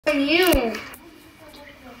You.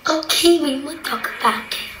 Okay, we will talk about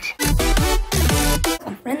it.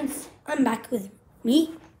 So friends, I'm back with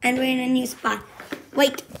me and we're in a new spot.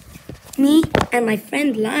 Wait, me and my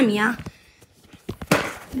friend Lamia,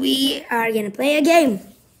 we are gonna play a game.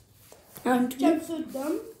 You're so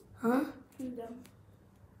dumb. Huh? You're dumb.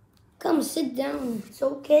 Come sit down. It's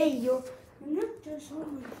okay. I'm not just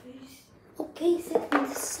on my face. Okay, sit in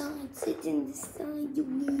the side. Sit in the side. You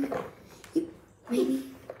maybe.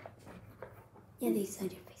 Yeah, they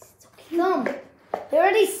side your face. It's okay. Come. They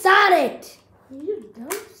already said it. Are you dumb,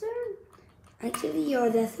 sir? Actually, you're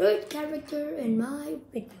the third character in my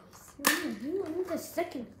videos. You are the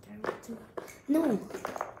second character. No.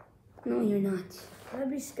 No, you're not. I'll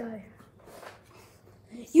be Sky.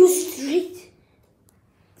 You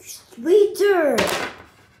straighter.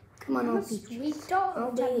 Come on, I'll be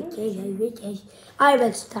okay. I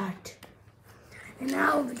will start. And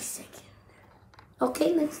I'll be second.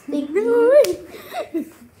 Okay, let's take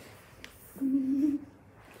it.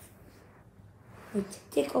 Wait,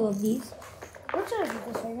 take all of these. What size is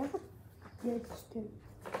this? I never played this game.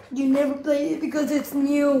 You never played it because it's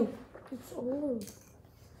new. It's old.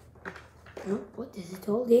 No, what is it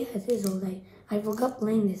old? Yeah, it is old. I forgot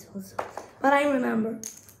playing this also. But I remember.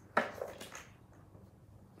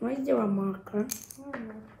 Why is there a marker? I don't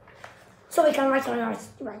know. So we can write on our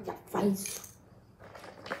face.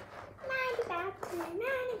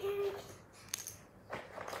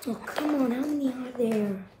 Oh, come on, how many are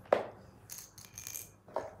there?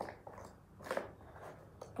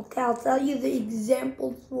 Okay, I'll tell you the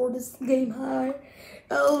examples for this game. Hi.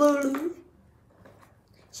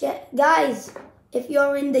 Guys, if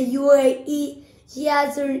you're in the UAE, she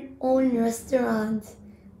has her own restaurant.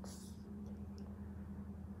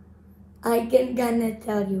 I can gonna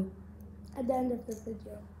tell you. At the end of the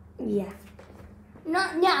video. Yeah.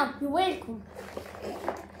 Not now. You're welcome.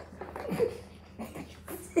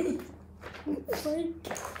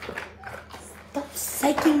 Stop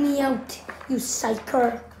psyching me out, you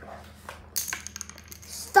psycher.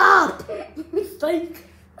 Stop! Psych.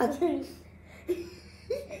 Okay.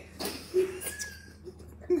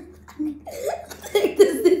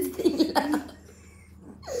 Does this thing loud?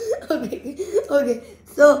 Okay.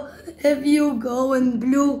 So if you go in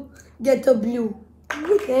blue, get a blue.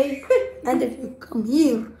 Okay? And if you come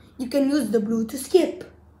here, you can use the blue to skip.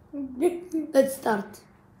 Let's start.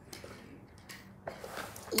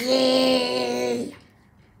 Yay!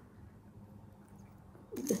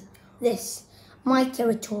 This, my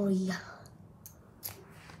territory.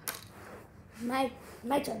 My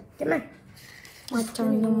turn. Come on. My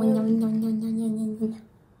turn. No.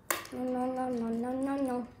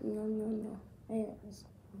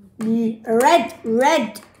 Red.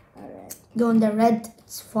 Alright. Go on the red.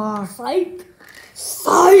 It's far. Psych.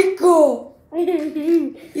 Psycho!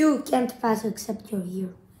 You can't pass except you're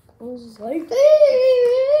here. Psych.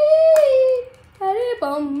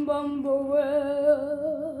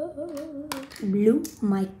 Blue,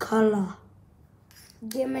 my color.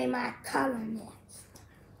 Give me my color next.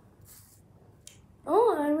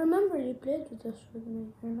 Oh, I remember you played with this with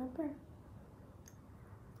me. Remember?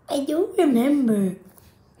 I don't remember.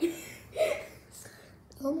 You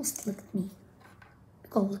almost looked at me.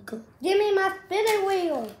 Look. Give me my spinning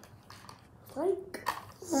wheel. Like.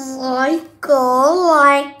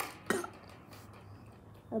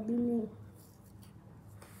 I'll be me.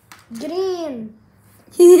 Green.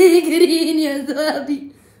 Green, you're so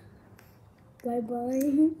happy.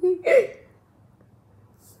 Bye-bye.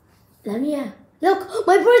 Lamia, look,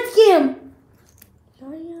 my bird came. Shut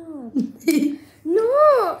up. No,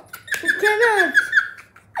 you cannot.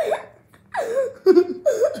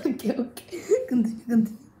 Okay.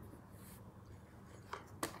 Continue.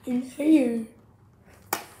 In here.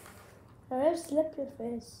 I have slapped your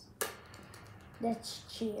face. That's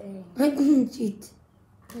cheating. I didn't cheat.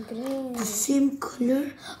 Green. The same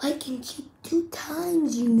color, I can cheat 2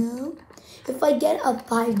 times, you know. If I get a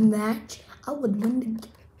 5 match, I would win the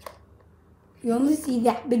game. You only see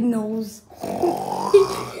that big nose. I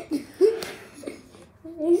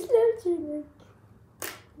slapped you.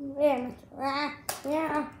 Yeah.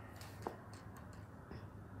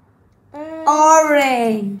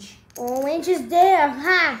 Orange. Orange is there,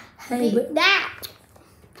 huh? Hey, but That.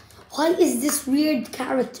 why is this weird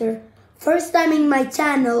character first time in my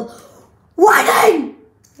channel winning?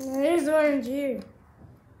 There's orange here.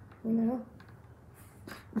 You know?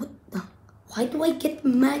 What the? Why do I get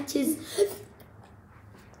matches?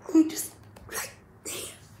 I'm just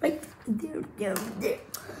right there.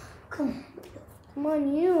 Come Come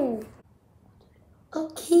on, you. on.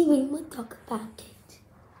 Okay, we will talk about it.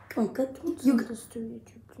 Come on, cut. Don't You send this to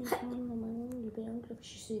YouTube, please. I'm on my own. You'll be angry if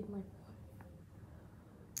she sees my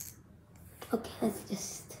phone. Okay, let's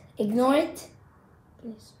just ignore it.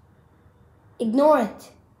 Please. Ignore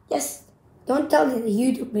it. Yes. Don't tell the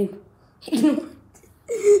YouTube people. Ignore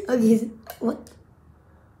it. Okay, what?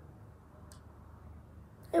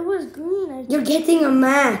 It was green. You're getting a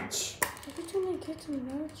match. Every time I get a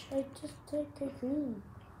match, I just take a green.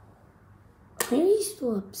 Why are you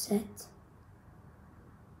so upset?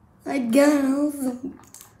 I guess.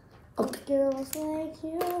 Okay. Girls like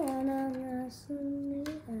you and I'm not me.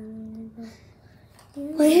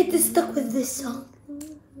 My head is stuck with this song.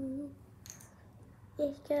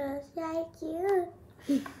 It's girls like you.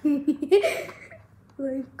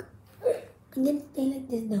 Like, I'm gonna stay like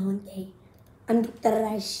this the whole day. I'm Dr.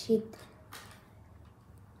 Rashid.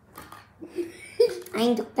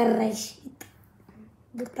 I'm Dr. Rashid.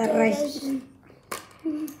 Dr. Rashid.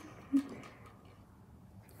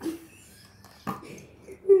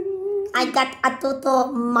 I got a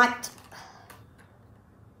toto mat.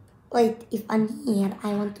 Wait, if I'm here,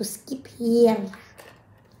 I want to skip here.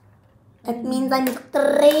 That means I'm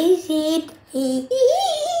Dr. Rashid. I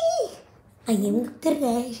am Dr.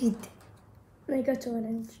 Rashid. I got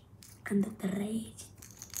orange. I'm Dr. Rashid.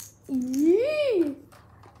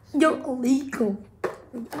 You're illegal.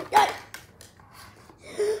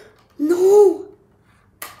 No.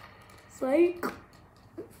 Psych.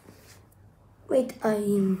 Wait,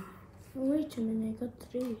 Wait a minute, I got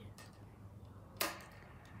 3.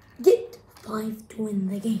 get 5 to win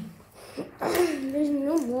the game. There's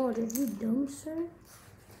no more. Are you dumb, sir?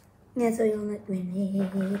 Yeah, so you'll not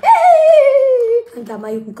win. I got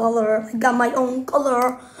my own color. I got my own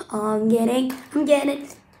color. I'm getting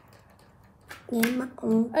my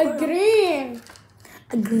own A color. green.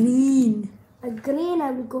 A green. A green,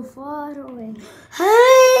 I will go far away.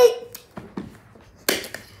 Hey!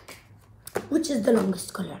 Which is the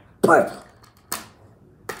longest color? Purple.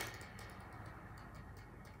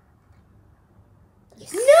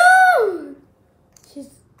 Yes. No!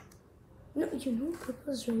 No, you know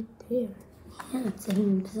purple's right there. Yeah, it's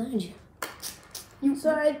sitting beside you.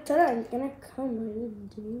 So I thought I'm gonna come. Are you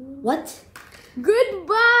doing? What?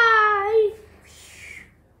 Goodbye!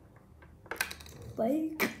 Bye.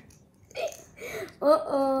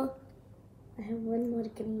 Uh-oh. I have one more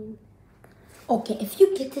green. Okay, if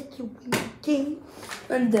you get it, you win the game.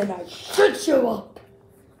 And then I shut you up.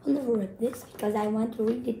 I'll never read this because I want to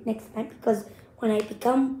read it next time because when I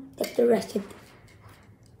become Dr. Rashid,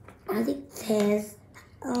 as it says,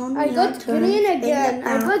 I got green again.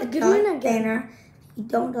 I got green again. You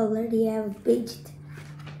don't already have beached.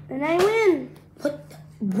 And I win. What?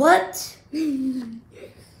 What? It's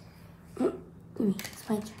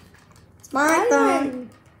my turn. It's my turn. win.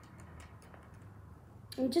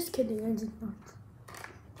 I'm just kidding. I did not.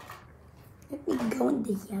 Let me go in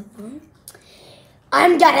the yellow.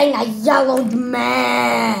 I'm getting a yellow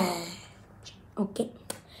match. Okay.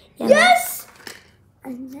 Yellow. Yes!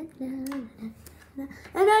 And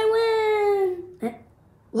I win.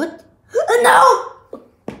 What? No!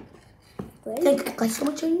 Thank you guys so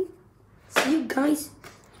much. See you guys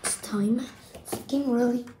next time. It's getting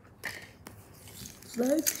really.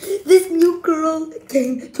 But this new girl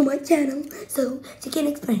came to my channel, so she can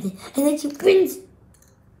explain it, and then she wins.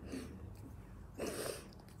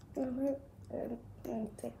 I'm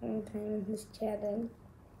taking time in this channel.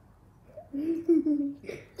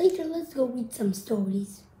 Later, let's go read some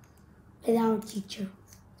stories with our teacher.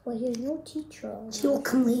 Well, here's no teacher. She will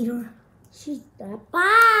come later. She's the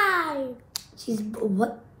bye. She's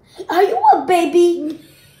what? Are you a baby?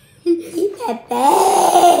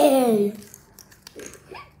 Baby.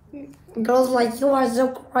 Girls like you are so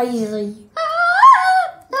crazy.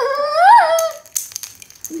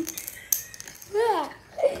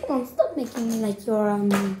 Come on, stop making me like you're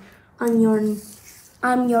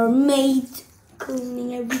I'm your maid,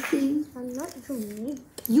 cleaning everything. I'm not your maid.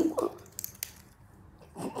 You are.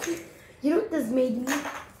 You know what this made me?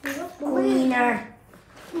 You're the Cleaner.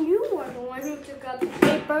 You are the one who took out the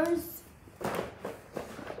papers.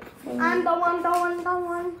 I'm the one.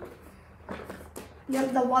 You're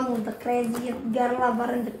the one with the craziest girl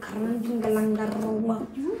ever in the current.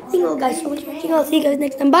 Thank you guys so much for watching. I'll see you guys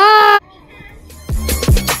next time. Bye.